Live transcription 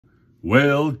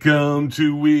Welcome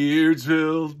to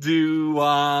Weirdsville,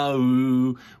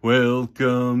 do-ah-oo.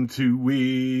 Welcome to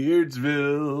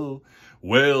Weirdsville.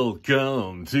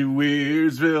 Welcome to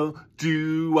Weirdsville,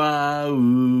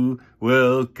 do-ah-oo.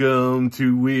 Welcome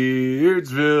to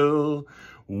Weirdsville.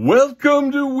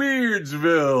 Welcome to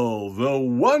Weirdsville, the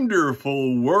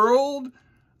wonderful world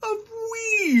of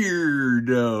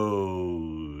weirdos.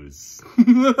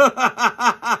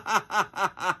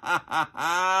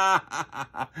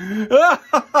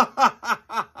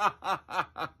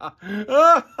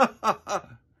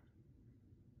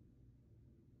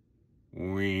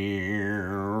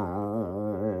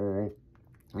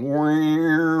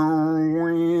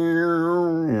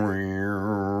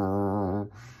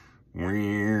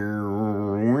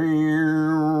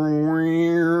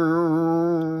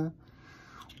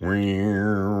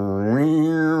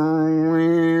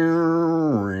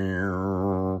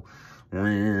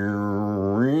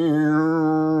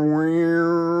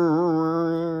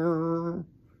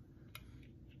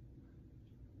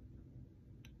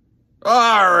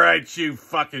 All right, you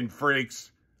fucking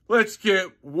freaks. Let's get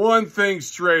one thing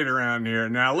straight around here.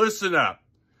 Now, listen up.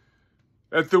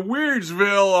 At the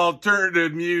Weirdsville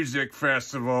Alternative Music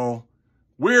Festival,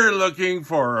 we're looking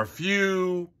for a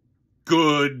few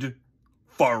good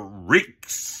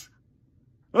freaks.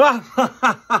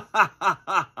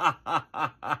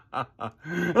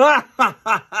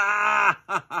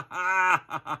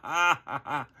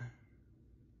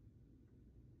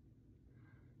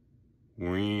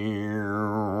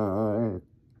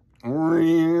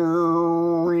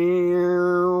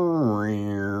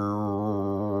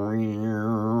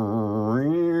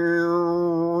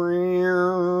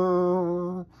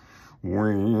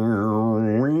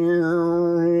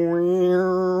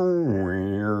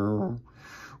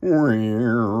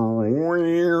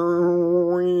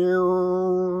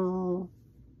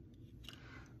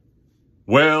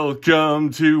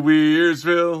 Welcome to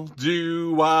Weirdsville,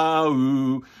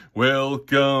 do-ah-oo.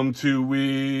 Welcome to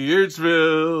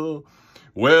Weirdsville.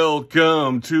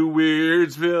 Welcome to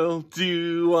Weirdsville,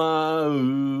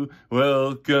 do-ah-oo.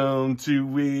 Welcome to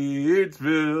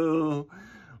Weirdsville.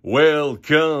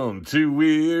 Welcome to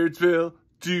Weirdsville,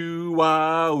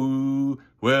 do-ah-oo.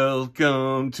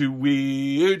 Welcome to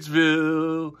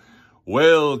Weirdsville.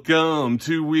 Welcome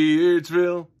to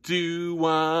Weirdsville,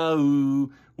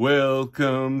 do-ah-oo.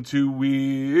 Welcome to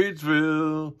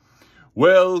Weirdsville.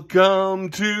 Welcome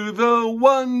to the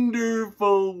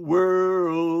wonderful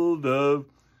world of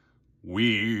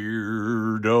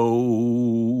weirdos.